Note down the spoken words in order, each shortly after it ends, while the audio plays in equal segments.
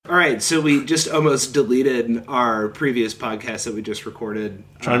All right, so we just almost deleted our previous podcast that we just recorded.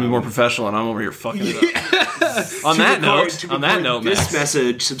 Trying to be more professional, and I'm over here fucking it up. On that note, this Max.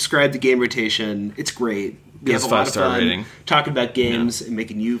 message, subscribe to Game Rotation. It's great. We have a lot of fun rating. Talking about games and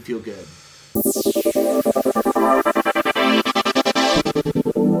making you feel good.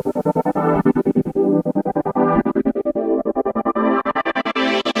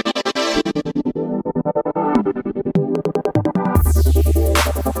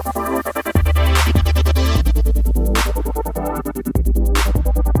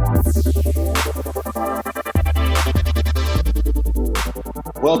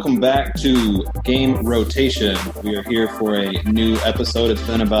 Welcome back to Game Rotation. We are here for a new episode. It's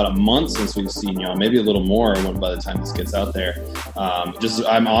been about a month since we've seen y'all, maybe a little more by the time this gets out there.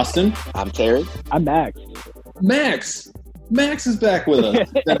 I'm Austin. I'm Terry. I'm Max. Max is back with us.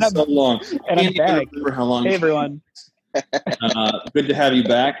 It's been so long. And I'm back. Remember how long. Hey, everyone. Good to have you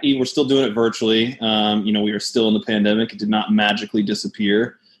back. We're still doing it virtually. We are still in the pandemic. It did not magically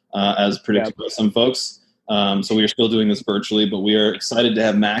disappear as predicted by some folks. So we are still doing this virtually, but we are excited to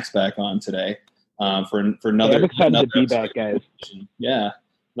have Max back on today for another. I'm excited another to be episode. back, guys. Yeah,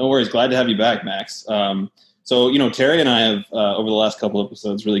 no worries. Glad to have you back, Max. Terry and I have over the last couple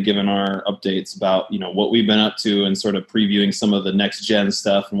episodes really given our updates about what we've been up to and sort of previewing some of the next gen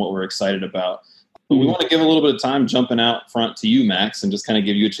stuff and what we're excited about. But we want to give a little bit of time jumping out front to you, Max, and just kind of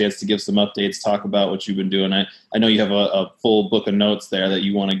give you a chance to give some updates, talk about what you've been doing. I know you have a full book of notes there that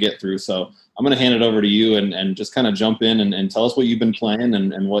you want to get through, so I'm going to hand it over to you and just kind of jump in and tell us what you've been playing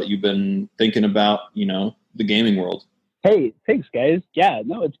and what you've been thinking about, the gaming world. Hey, thanks, guys. Yeah,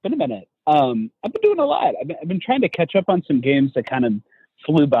 no, it's been a minute. I've been doing a lot. I've been trying to catch up on some games that kind of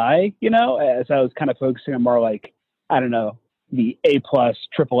flew by, as I was kind of focusing on more like, I don't know, the A+,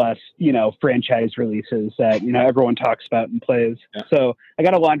 triple S, franchise releases that, everyone talks about and plays. Yeah. So I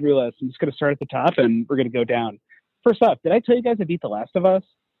got a laundry list. I'm just going to start at the top and we're going to go down. First off, did I tell you guys I beat The Last of Us?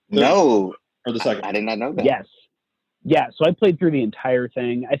 No. Or the second? I did not know that. Yes. Yeah, so I played through the entire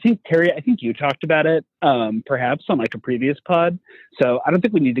thing. I think, Terry, you talked about it, perhaps on like a previous pod. So I don't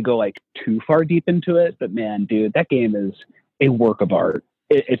think we need to go like too far deep into it. But man, dude, that game is a work of art.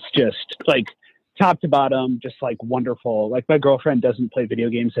 It's just like top to bottom, just like wonderful. Like my girlfriend doesn't play video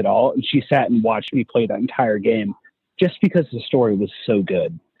games at all. And she sat and watched me play that entire game just because the story was so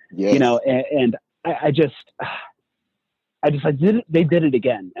good. Yes. And I just like they did it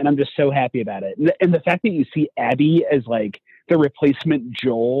again, and I'm just so happy about it. And the fact that you see Abby as like the replacement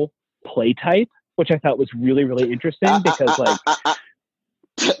Joel play type, which I thought was really, really interesting because like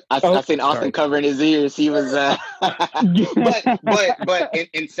I seen Austin covering his ears. He was, but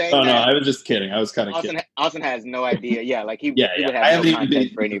in saying no, that, I was just kidding. I was kind of kidding. Austin has no idea. Yeah, like he. Yeah. He would have I haven't no even been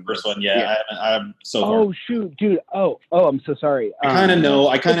for any the first one. Yeah. I'm so. Oh shoot, dude. Oh, I'm so sorry. I kind of know.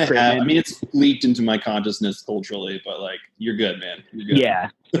 I kind of have. Man. I mean, it's leaked into my consciousness culturally, but like, you're good, man. You're good. Yeah.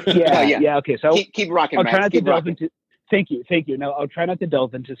 Yeah. Okay, so keep rocking. I'll Max. try not to Keep delve rocking. into. Thank you. No, I'll try not to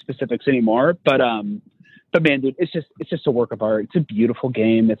delve into specifics anymore. But man, dude, it's just a work of art. It's a beautiful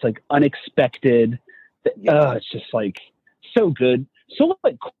game. It's like unexpected. Yeah. It's just like so good, so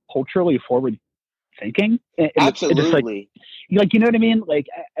like culturally forward thinking. Absolutely. It just, like you know what I mean? Like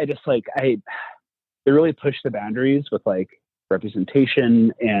they really push the boundaries with like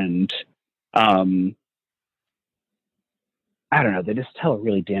representation and I don't know. They just tell a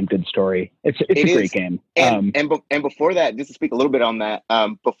really damn good story. It's a great game. And before that, just to speak a little bit on that,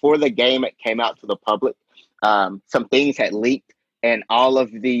 before the game came out to the public, some things had leaked, and all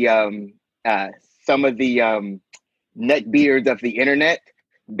of the some of the neckbeards of the internet,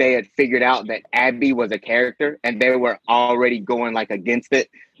 they had figured out that Abby was a character, and they were already going like against it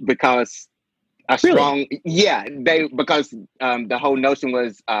because because the whole notion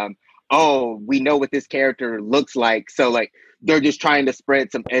was we know what this character looks like, so like they're just trying to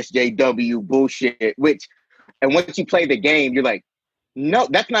spread some SJW bullshit, and once you play the game, you're like, no,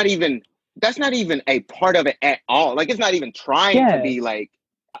 that's not even a part of it at all. Like, it's not even trying to be like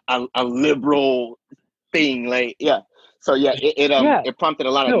a liberal thing. Like, yeah. So yeah, it prompted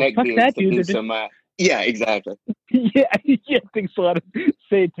a lot of neckbeards to do some. Yeah, exactly. Yeah, it takes a lot of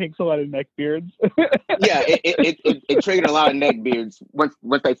neckbeards. Yeah, it triggered a lot of neckbeards once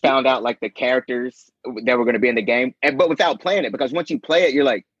they found out like the characters that were going to be in the game, but without playing it, because once you play it, you're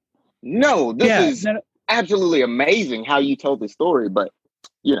like, no, this is absolutely amazing how you told the story. But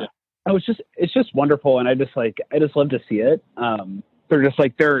yeah, it's just wonderful, and I just love to see it.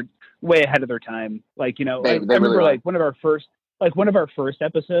 They're way ahead of their time. Like, I remember really like one of our first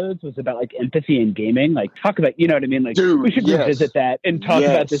episodes was about like empathy in gaming. Like, talk about, you know what I mean? Like, dude, we should revisit that and talk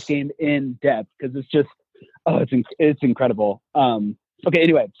about this game in depth, because it's just, it's incredible. Okay.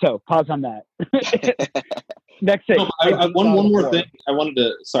 Anyway, so pause on that. Next thing. One more thing I wanted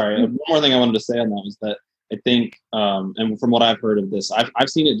to. Sorry, one more thing I wanted to say on that was that I think, and from what I've heard of this, I've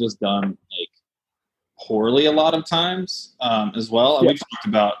seen it just done like poorly a lot of times as well. And we've talked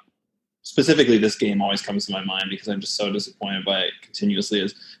about specifically this game always comes to my mind because I'm just so disappointed by it continuously.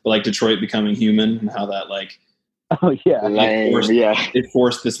 But like Detroit Becoming Human and how that like. Oh yeah, it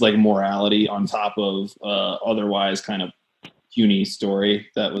forced this like morality on top of otherwise kind of puny story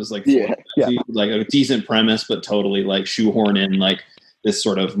that was like like a decent premise, but totally like shoehorn in like this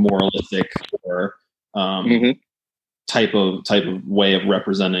sort of moralistic or type of way of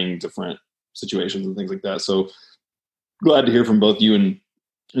representing different situations and things like that. So glad to hear from both you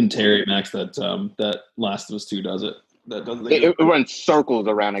and Terry, Max, that that Last of Us 2 does it. It runs circles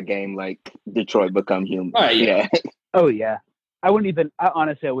around a game like Detroit Become Human. Right, yeah. Oh yeah. I wouldn't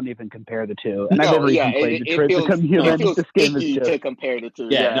even compare the two. And I've never even played Detroit Become Human. This game is just to compare the two.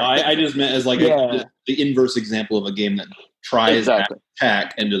 Yeah, no, I just meant as like the inverse example of a game that tries to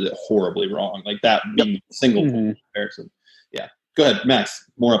attack and does it horribly wrong. Like that being a single comparison. Yeah. Go ahead, Max.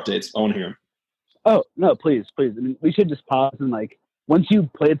 More updates. I want to hear them. Oh no, please. I mean, we should just pause and like once you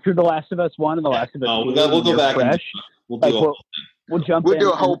played through The Last of Us 1 and The Last of Us 2, we'll go back fresh, we'll do we'll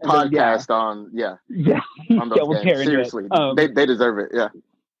do a whole podcast on on those games. Seriously, they deserve it.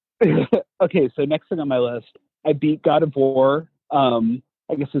 Yeah. Okay, so next thing on my list, I beat God of War. I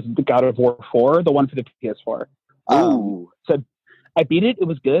guess this is the God of War 4, the one for the PS4. So I beat it. It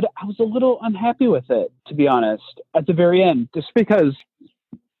was good. I was a little unhappy with it, to be honest, at the very end, just because.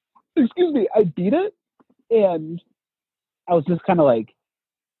 Excuse me, I beat it, and I was just kind of like,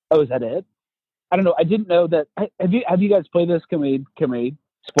 "Oh, is that it?" I don't know. I didn't know that. Have you guys played this? Can we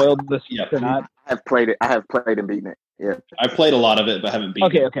spoil this or not? I have played it. I have played and beaten it. Yeah, I played a lot of it, but haven't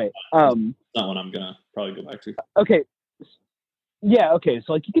beaten it. Okay. Not one I'm gonna probably go back to. Okay. Yeah. Okay.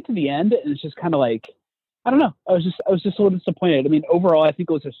 So like, you get to the end, and it's just kind of like, I don't know. I was just a little disappointed. I mean, overall, I think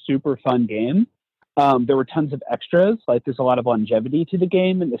it was a super fun game. There were tons of extras. Like, there's a lot of longevity to the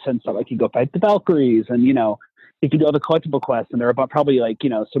game in the sense that like you go fight the Valkyries, and you can do all the collectible quests, and there are probably like,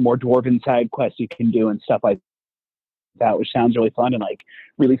 some more dwarven side quests you can do and stuff like that, which sounds really fun, and like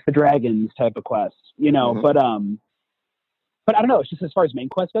release the dragons type of quests, but I don't know. It's just as far as main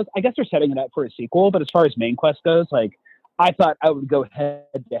quest goes, I guess they're setting it up for a sequel, but as far as main quest goes, like I thought I would go head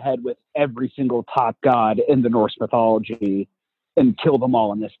to head with every single top god in the Norse mythology and kill them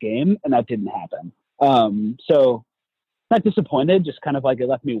all in this game. And that didn't happen. So not disappointed, just kind of like it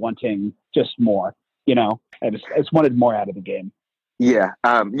left me wanting just more. I just wanted more out of the game. Yeah.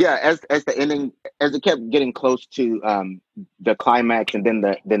 As the ending, as it kept getting close to the climax and then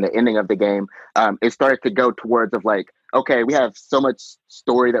the ending of the game, it started to go towards of like, okay, we have so much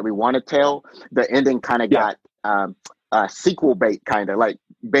story that we want to tell. The ending kind of got sequel bait, kind of like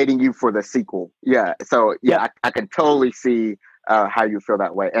baiting you for the sequel. Yeah. So I can totally see how you feel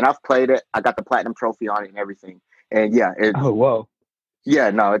that way. And I've played it. I got the platinum trophy on it and everything. And oh whoa.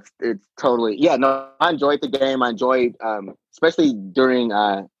 Yeah, no, it's totally I enjoyed the game. I enjoyed especially during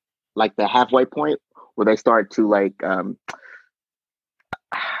like the halfway point where they start to like I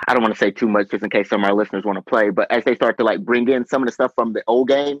don't want to say too much just in case some of our listeners want to play, but as they start to like bring in some of the stuff from the old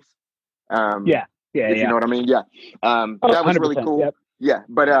games. You know what I mean? Yeah. That was really cool. Yep. Yeah.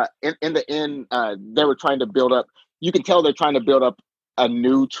 But in the end, they were trying to build up, you can tell they're trying to build up a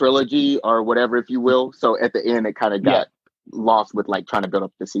new trilogy or whatever, if you will. So at the end, it kind of got lost with like trying to build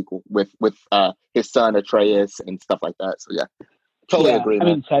up the sequel with his son Atreus and stuff like that. So totally agree. I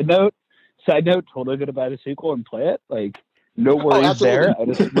mean, side note, totally good about a sequel and play it. Like, no worries there. I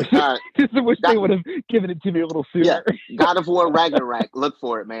just wish they would have given it to me a little sooner. Yeah. God of War Ragnarok. Look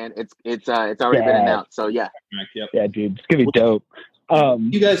for it, man. It's already been announced. So yeah, dude, it's gonna be dope.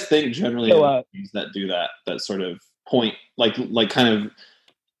 You guys think generally games that do that sort of point, like kind of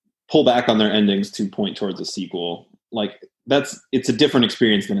pull back on their endings to point towards a sequel, like it's a different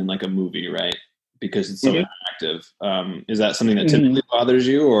experience than in like a movie, right? Because it's so interactive. Is that something that typically bothers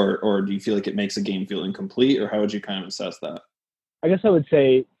you, or do you feel like it makes a game feel incomplete, or how would you kind of assess that? I guess I would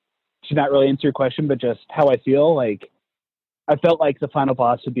say, to not really answer your question, but just how I feel, like I felt like the final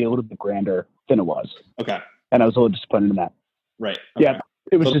boss would be a little bit grander than it was. Okay. And I was a little disappointed in that. Right. Okay. Yeah.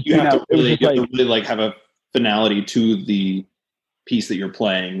 It was just, you have to really have a finality to the piece that you're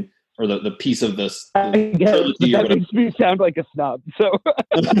playing, or the piece of this. I guess, that makes me sound like a snob. So.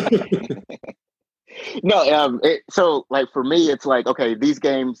 No, so like for me, it's like, okay, these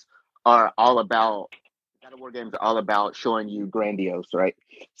games are all about, God of War games are all about showing you grandiose, right?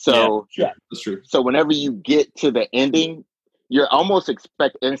 So that's true. So whenever you get to the ending, you're almost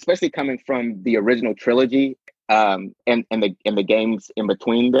and especially coming from the original trilogy, and the games in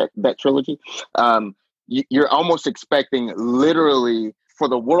between that trilogy, you're almost expecting literally for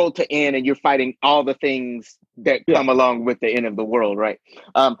the world to end, and you're fighting all the things that come along with the end of the world, right?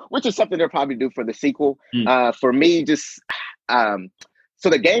 Which is something they'll probably do for the sequel. For me, just so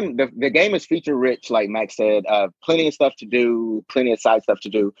the game is feature rich, like Max said. Plenty of stuff to do, plenty of side stuff to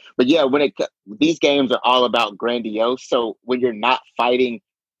do. But yeah, these games are all about grandiose. So when you're not fighting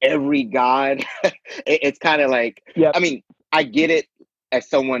every god, it's kind of like, I mean, I get it as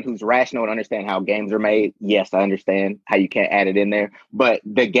someone who's rational and understand how games are made. Yes, I understand how you can't add it in there. But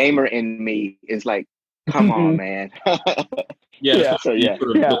the gamer in me is like, come on, man. So that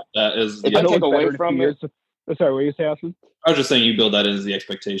is if I take away from it. Sorry, what were you saying, Austin? I was just saying you build that as the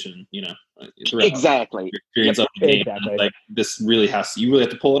expectation, exactly. Your experience of the game. Exactly. Like this really you really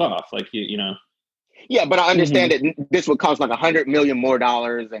have to pull it off. Like you know. Yeah, but I understand that this would cost like $100 million more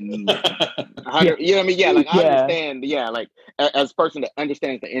and 100. You know what I mean? Yeah, like I understand. Yeah, like as a person that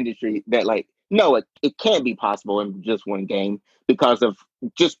understands the industry, that like no, it can't be possible in just one game because of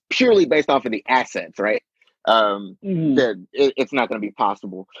just purely based off of the assets, right? That it's not going to be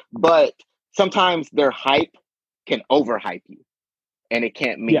possible. But sometimes their hype can overhype you, and it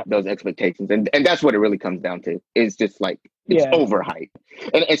can't meet those expectations, and that's what it really comes down to. It's just like it's overhyped,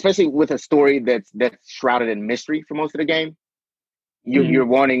 and especially with a story that's shrouded in mystery for most of the game. You're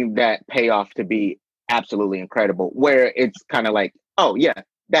wanting that payoff to be absolutely incredible, where it's kind of like, oh yeah,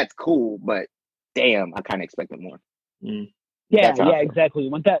 that's cool, but damn, I kind of expected more. Yeah, exactly. You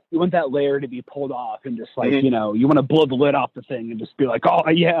want that layer to be pulled off, and just like you want to blow the lid off the thing and just be like, oh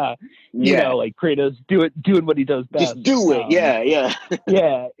yeah, you know, like Kratos doing what he does best. Just do it, yeah.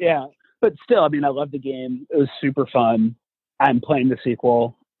 But still, I mean, I love the game. It was super fun. I'm playing the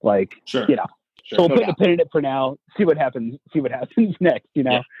sequel, like So we'll put the pin in it for now. See what happens. Next. You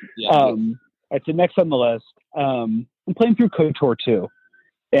know. All right. So next on the list, I'm playing through KOTOR 2.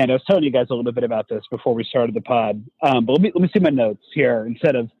 And I was telling you guys a little bit about this before we started the pod. But let me see my notes here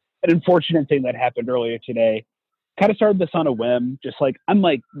instead of an unfortunate thing that happened earlier today. Kind of started this on a whim. Just like, I'm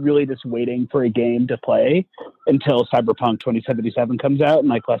like really just waiting for a game to play until Cyberpunk 2077 comes out in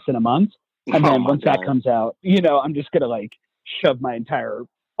like less than a month. And then once that comes out, I'm just going to like shove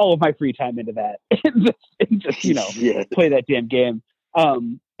all of my free time into that and just play that damn game.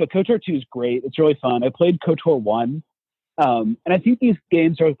 But KOTOR 2 is great. It's really fun. I played KOTOR 1. And I think these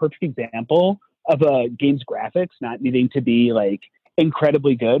games are a perfect example of a game's graphics not needing to be like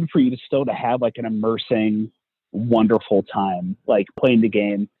incredibly good for you to still to have like an immersing, wonderful time, like playing the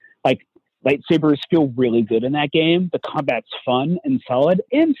game. Like lightsabers feel really good in that game. The combat's fun and solid.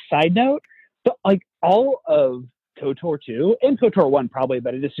 And side note, but like all of KOTOR 2 and KOTOR 1 probably,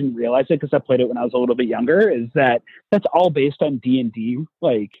 but I just didn't realize it because I played it when I was a little bit younger, is that's all based on D&D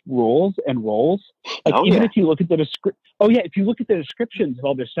like rules and roles. Like if you look at the if you look at the descriptions of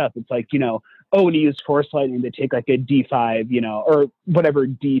all their stuff, it's like, when you use Force Lightning, they take like a D5, or whatever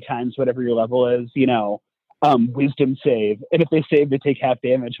D times whatever your level is, wisdom save. And if they save, they take half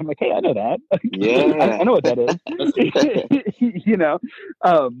damage. I'm like, hey, I know that. I know what that is.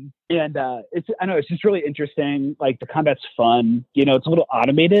 It's just really interesting. Like the combat's fun. It's a little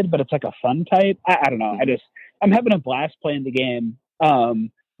automated, but it's like a fun type. I don't know. I'm having a blast playing the game. And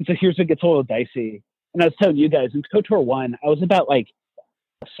so here's what gets a little dicey. And I was telling you guys in KOTOR 1, I was about like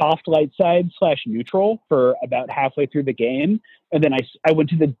soft light side / neutral for about halfway through the game. And then I went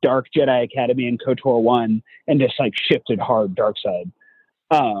to the Dark Jedi Academy in KOTOR 1 and just like shifted hard dark side.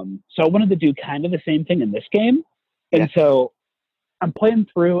 So I wanted to do kind of the same thing in this game. And so I'm playing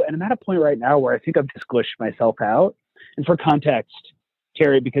through, and I'm at a point right now where I think I've just glitched myself out. And for context,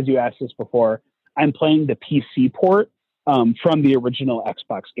 Terry, because you asked this before, I'm playing the PC port from the original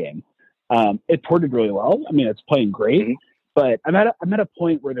Xbox game. It ported really well. I mean, it's playing great. But I'm at a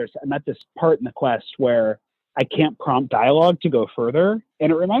point where I'm at this part in the quest where I can't prompt dialogue to go further.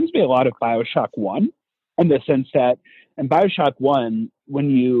 And it reminds me a lot of BioShock 1 in the sense that in BioShock 1, when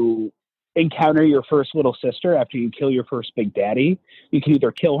you encounter your first little sister after you kill your first big daddy, you can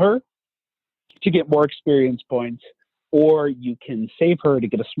either kill her to get more experience points, or you can save her to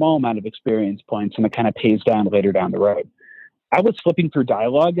get a small amount of experience points, and it kind of pays down later down the road. I was flipping through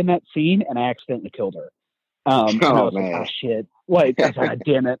dialogue in that scene, and I accidentally killed her. And I was like, oh shit! Like, God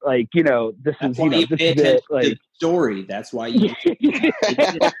damn it! Like, this is this is it. Like story. That's why you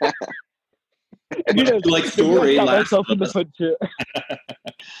like story. I shot myself in the foot too.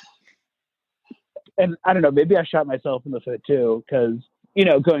 And I don't know. Maybe I shot myself in the foot too because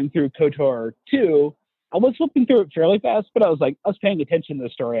going through KOTOR 2, I was flipping through it fairly fast, but I was paying attention to the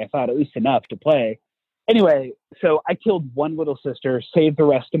story. I thought at least enough to play. Anyway, so I killed one little sister, saved the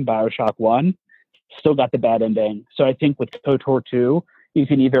rest in BioShock 1. still got the bad ending. So I think with KOTOR 2, you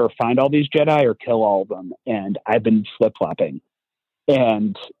can either find all these Jedi or kill all of them. And I've been flip-flopping.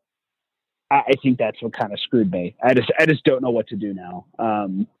 And I think that's what kind of screwed me. I just don't know what to do now.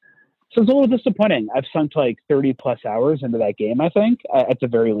 So it's a little disappointing. I've sunk like 30 plus hours into that game, I think, at the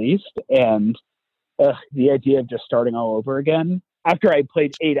very least. And the idea of just starting all over again after I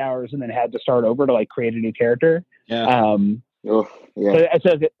played 8 hours and then had to start over to like create a new character. Yeah. Yeah. So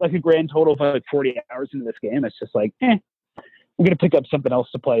it's like a grand total of like 40 hours into this game. It's just like, I'm going to pick up something else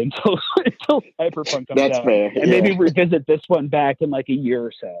to play until Cyberpunk comes That's out. fair. And maybe revisit this one back in like a year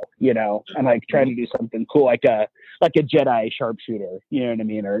or so, and like try to do something cool, like a Jedi sharpshooter, you know what I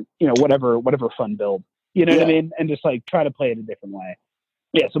mean? Or, whatever fun build, what I mean? And just like try to play it a different way.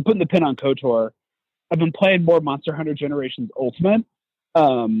 Yeah. So putting the pin on KOTOR, I've been playing more Monster Hunter Generations Ultimate.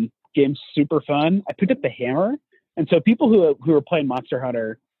 Game's super fun. I picked up the hammer. And so people who are playing Monster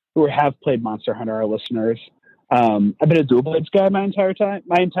Hunter, who have played Monster Hunter, are listeners. I've been a dual blades guy my entire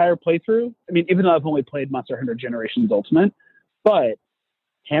playthrough. I mean, even though I've only played Monster Hunter Generations Ultimate, but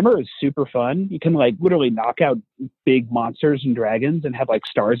hammer is super fun. You can like literally knock out big monsters and dragons and have like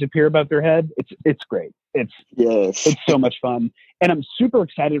stars appear above their head. It's great. It's so much fun. And I'm super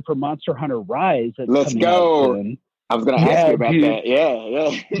excited for Monster Hunter Rise. Let's go. I was going to ask you about that.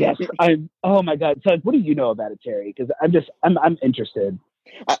 Yeah. Yes. Oh my God. So like, what do you know about it, Terry? Because I'm interested.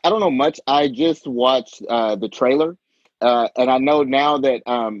 I don't know much. I just watched the trailer. And I know now that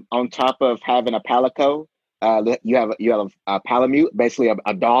on top of having a Palico, you have a Palamute, basically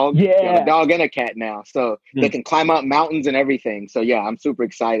a dog. Yeah. You have a dog and a cat now. So they can climb up mountains and everything. So yeah, I'm super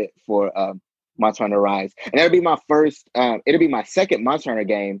excited for Monster Hunter Rise. And it'll be my second Monster Hunter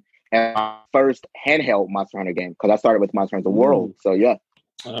game and my first handheld Monster Hunter game, because I started with Monster Hunter World. So yeah,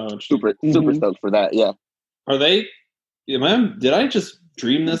 super stoked for that. Yeah. Are they? Did I just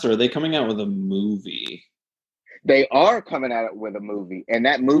dream this, or are they coming out with a movie? They are coming out with a movie, and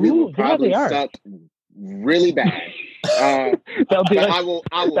that movie will probably suck really bad. I will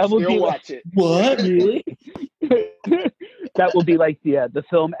still watch it. What? Really? That will be like the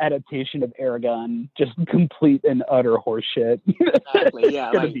film adaptation of Aragon, just complete and utter horseshit. Exactly. Yeah,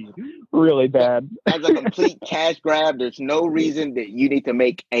 it's gonna be really bad. As a complete cash grab, there's no reason that you need to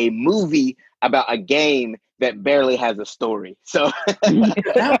make a movie about a game that barely has a story. So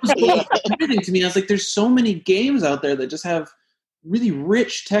that was what was fascinating to me. I was like, there's so many games out there that just have really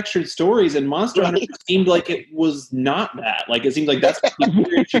rich textured stories, and Monster Hunter seemed like it was not that. Like, it seemed like that's what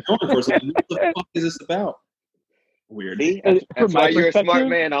you're going for. So what the fuck is this about? Weird. See? That's why you're a smart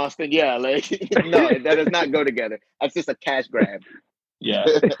man, Austin. Yeah, like no, that does not go together. That's just a cash grab. Yeah.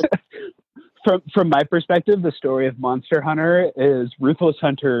 From my perspective, the story of Monster Hunter is ruthless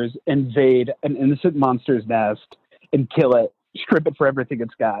hunters invade an innocent monster's nest and kill it, strip it for everything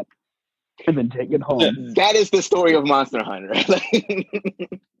it's got, and then take it home. That is the story of Monster Hunter.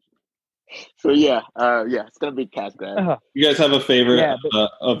 So yeah, it's gonna be cash grab. You guys have a favorite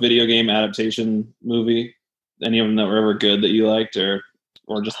a video game adaptation movie? Any of them that were ever good that you liked, or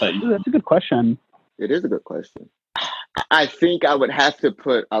just that? That's a good question. It is a good question. I think I would have to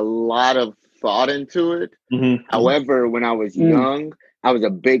put a lot of thought into it. Mm-hmm. However, when I was young, I was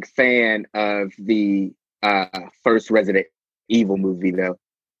a big fan of the first Resident Evil movie, though.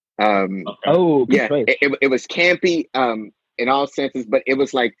 It was campy in all senses, but it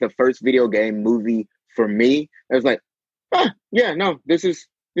was like the first video game movie for me. I was like, this is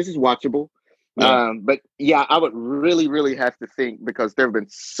watchable. Yeah. But yeah, I would really, really have to think, because there have been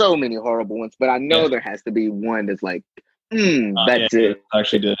so many horrible ones, but I know there has to be one that's like, that's it.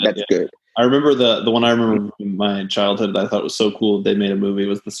 Actually did. That's good. I remember the one I remember from my childhood that I thought was so cool they made a movie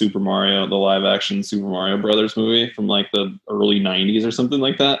was the live action Super Mario Brothers movie from like the early 90s or something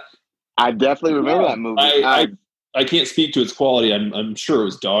like that. I definitely remember that movie. I can't speak to its quality. I'm sure it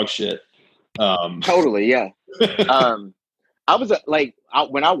was dog shit. Totally, yeah. I was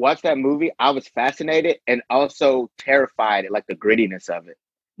when I watched that movie, I was fascinated and also terrified at like the grittiness of it.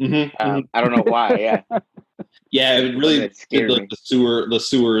 Mm-hmm. I don't know why. Yeah, yeah, it really did like the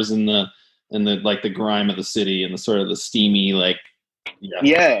sewers and the like the grime of the city and the sort of the steamy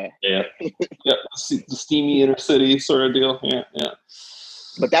the steamy inner city sort of deal. Yeah.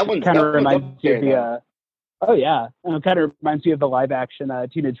 But that one kind of reminds you of the. It kind of reminds you of the live action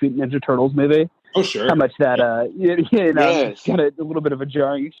Teenage Mutant Ninja Turtles movie. Oh, sure. How much that, it's kind of a little bit of a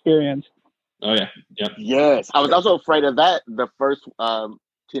jarring experience. Oh, yeah. Yeah. Yes. I was also afraid of that, the first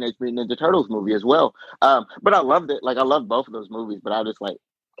Teenage Mutant Ninja Turtles movie as well. But I loved it. Like, I loved both of those movies, but I was just, like,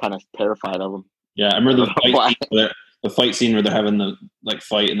 kind of terrified of them. Yeah, I remember the fight scene where they're having the, like,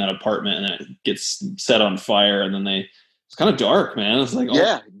 fight in that apartment and it gets set on fire and then they It's kind of dark, man. It's like,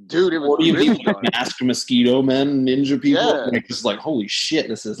 dude, it was 40 really people, dark. masked mosquito men, ninja people. Yeah. Like, just like, holy shit,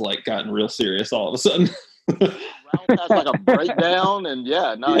 this is like gotten real serious all of a sudden. That's like a breakdown, and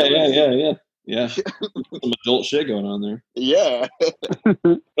yeah. Some adult shit going on there. Yeah.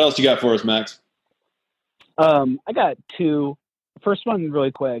 What else you got for us, Max? I got two. First one,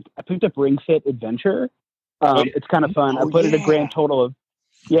 really quick. I picked up Ring Fit Adventure. It's kind of fun. I put it a grand total of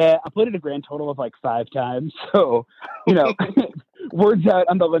like 5 times. So, words out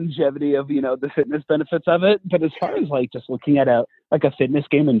on the longevity of, the fitness benefits of it. But as far as like just looking at a fitness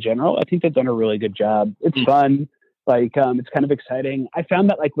game in general, I think they've done a really good job. It's fun. Like, it's kind of exciting. I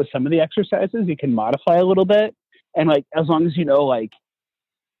found that like with some of the exercises, you can modify a little bit. And like, as long as you know, like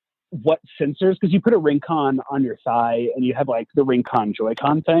what sensors, because you put a Ring-Con on your thigh and you have like the Ring-Con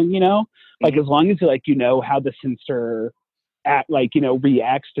Joy-Con thing, like as long as you know how the sensor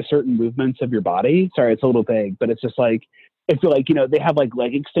reacts to certain movements of your body. Sorry, it's a little vague, but it's just like, if they have like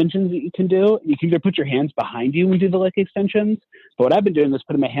leg extensions that you can do. You can either put your hands behind you and do the leg extensions. But what I've been doing is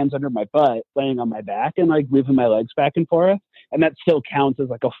putting my hands under my butt, laying on my back, and like moving my legs back and forth. And that still counts as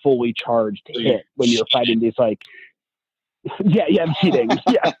like a fully charged hit when you're fighting these like, I'm cheating.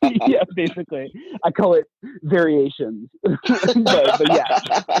 Yeah, basically. I call it variations. but yeah.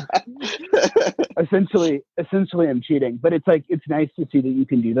 Essentially I'm cheating. But it's like, it's nice to see that you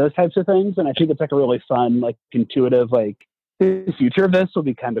can do those types of things. And I think it's like a really fun, like intuitive, like the future of this will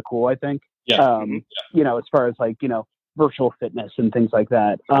be kind of cool, I think. Yeah. As far as like, virtual fitness and things like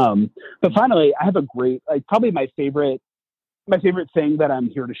that. But finally, I have a great, like probably my favorite thing that I'm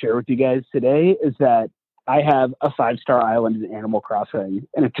here to share with you guys today is that I have a 5-star island in Animal Crossing,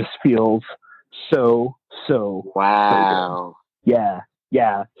 and it just feels so wow. So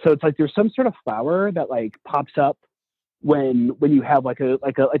yeah. So it's like there's some sort of flower that like pops up when you have like a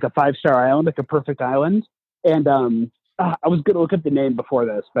 5-star island, like a perfect island. And I was gonna look up the name before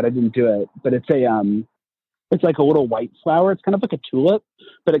this, but I didn't do it. But it's it's like a little white flower. It's kind of like a tulip,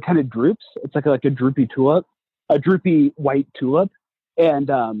 but it kind of droops. It's like a droopy tulip, a droopy white tulip, and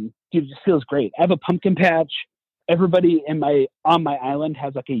it just feels great. I have a pumpkin patch. Everybody on my island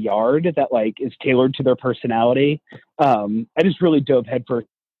has like a yard that like is tailored to their personality. I just really dove headfirst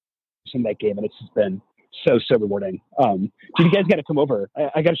in that game, and it's just been so rewarding. You guys got to come over.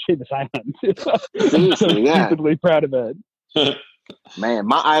 I got to show you this island. I'm so stupidly proud of it. Man,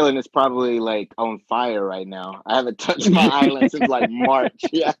 my island is probably like on fire right now. I haven't touched my island since like March.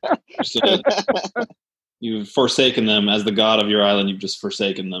 Yeah. You've forsaken them as the god of your island. You've just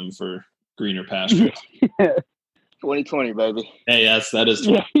forsaken them for greener pastures. 2020, baby. Hey, yes, that is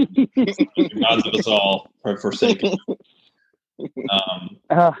 2020. The gods of us all are forsaken.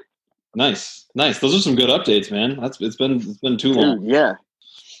 Nice. Those are some good updates, man. It's been too long.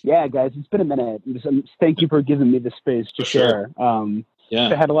 Yeah, guys, it's been a minute. Thank you for giving me the space to share. I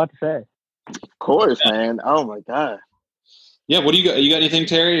had a lot to say. Of course, man. Oh my god. Yeah, what do you got? You got anything,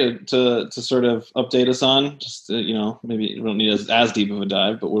 Terry, to sort of update us on? Just maybe you don't need as deep of a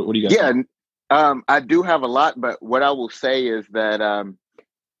dive, but what do you got? Yeah, I do have a lot, but what I will say is that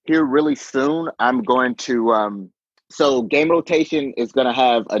here really soon I'm going to. So Game Rotation is going to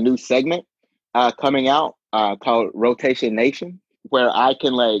have a new segment coming out called Rotation Nation, where I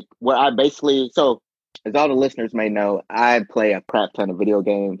can so as all the listeners may know, I play a crap ton of video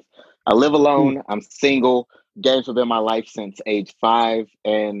games. I live alone. I'm single. Games have been my life since age 5,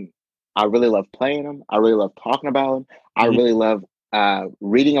 and I really love playing them. I really love talking about them. I really love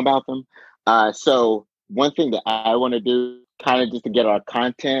reading about them. So one thing that I want to do, kind of just to get our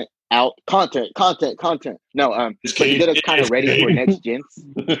content out, content. No, to get us kind of ready for next gens.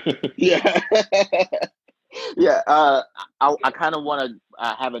 Yeah. Yeah. I kind of want to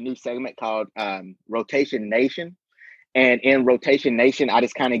have a new segment called Rotation Nation. And in Rotation Nation, I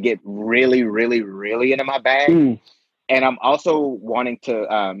just kind of get really, really, really into my bag. And I'm also wanting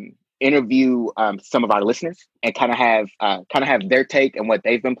to interview some of our listeners and kind of have their take and what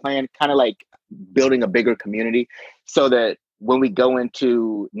they've been playing, kind of like building a bigger community so that when we go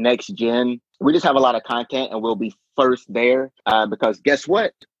into next gen, we just have a lot of content and we'll be first there. Because guess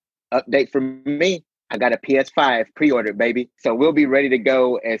what? Update for me. I got a PS5 pre-ordered, baby. So we'll be ready to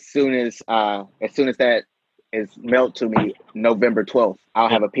go as soon as that is mailed to me November 12th. I'll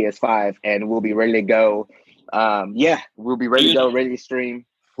have a PS5 and we'll be ready to go. We'll be ready to go, ready to stream.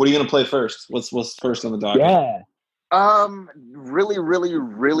 What are you going to play first? What's first on the docket? Yeah. Really, really,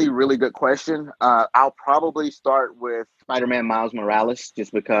 really, really good question. I'll probably start with Spider-Man Miles Morales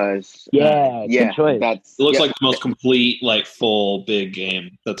just because. Good choice. It looks like the most complete, like full big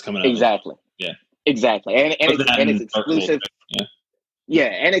game that's coming out. Exactly. Yeah. Exactly. And it's exclusive. Yeah,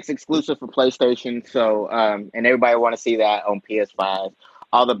 and it's exclusive for PlayStation. So, and everybody want to see that on PS5,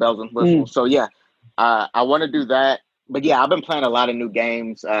 all the bells and whistles. So yeah, I want to do that. But yeah, I've been playing a lot of new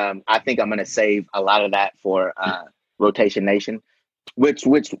games. I think I'm going to save a lot of that for Rotation Nation, which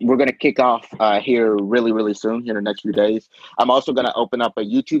we're going to kick off here really, really soon, here in the next few days. I'm also going to open up a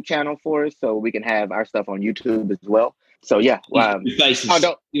YouTube channel for us so we can have our stuff on YouTube as well. So yeah. Faces.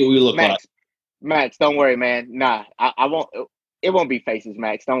 We look Max, Max, don't worry, man. Nah, I won't. It won't be faces,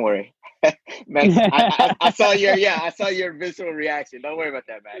 Max. Don't worry. Max, I saw your visceral reaction. Don't worry about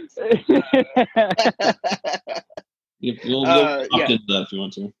that, Max. You'll opt into that if you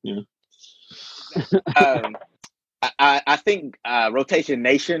want to. Yeah. I think Rotation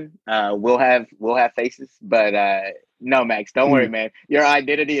Nation will have faces, but no, Max, don't worry, man. Your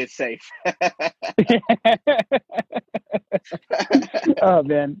identity is safe. Oh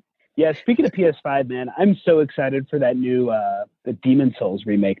man. Yeah, speaking of PS5, man, I'm so excited for that new the Demon Souls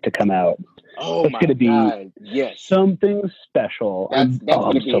remake to come out. Oh, it's my gonna be God. Yes. Something special. I'm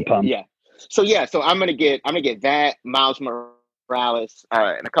so pumped. Yeah. So I'm gonna get that, Miles Morales,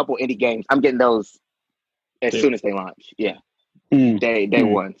 and a couple indie games. I'm getting those as soon as they launch. Yeah. Day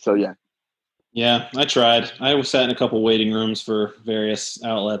one. So yeah. Yeah, I tried. I sat in a couple waiting rooms for various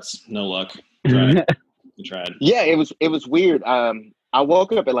outlets. No luck. Tried. Yeah, it was weird. I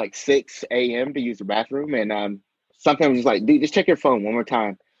woke up at like 6 a.m. to use the bathroom, and something was just like, dude, just check your phone one more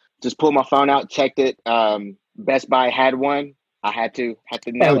time. Just pulled my phone out, checked it. Best Buy had one. I had to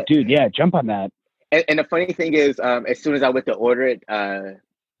nail it. Dude, yeah, jump on that. And the funny thing is, as soon as I went to order it,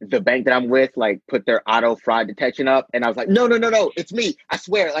 the bank that I'm with like put their auto fraud detection up, and I was like, no, it's me. I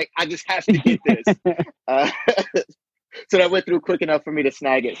swear, like I just have to get this. So that went through quick enough for me to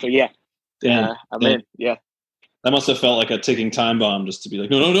snag it. So yeah, I'm in. Yeah. That must have felt like a ticking time bomb just to be like,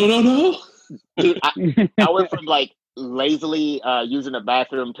 no. Dude, I went from like lazily using the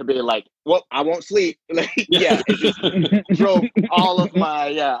bathroom to being like, well, I won't sleep. Like, yeah, it just drove all of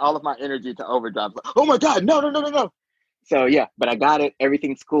my energy to overdrive. Like, oh my God, no. So yeah, but I got it.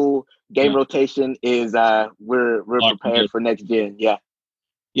 Everything's cool. Game rotation is we're prepared for next gen. Yeah.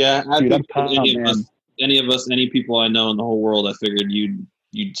 Yeah, I think any people I know in the whole world, I figured you'd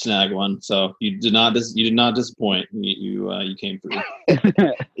snag one. So you did not disappoint. You came through.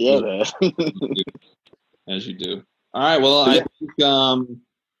 Yeah, man. As you do. All right. Well, I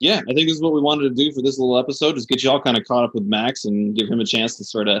think this is what we wanted to do for this little episode. Just get you all kind of caught up with Max and give him a chance to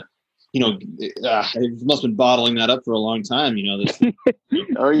sort of, he must have been bottling that up for a long time. This.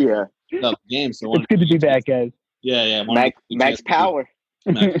 Oh yeah. Tough game. So it's good to be back, guys. Yeah. Max Power.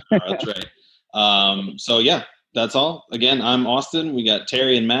 Max Power. That's right. So yeah. That's all. Again, I'm Austin. We got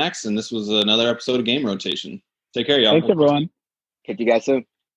Terry and Max, and this was another episode of Game Rotation. Take care, y'all. Thanks, everyone. Catch you guys soon.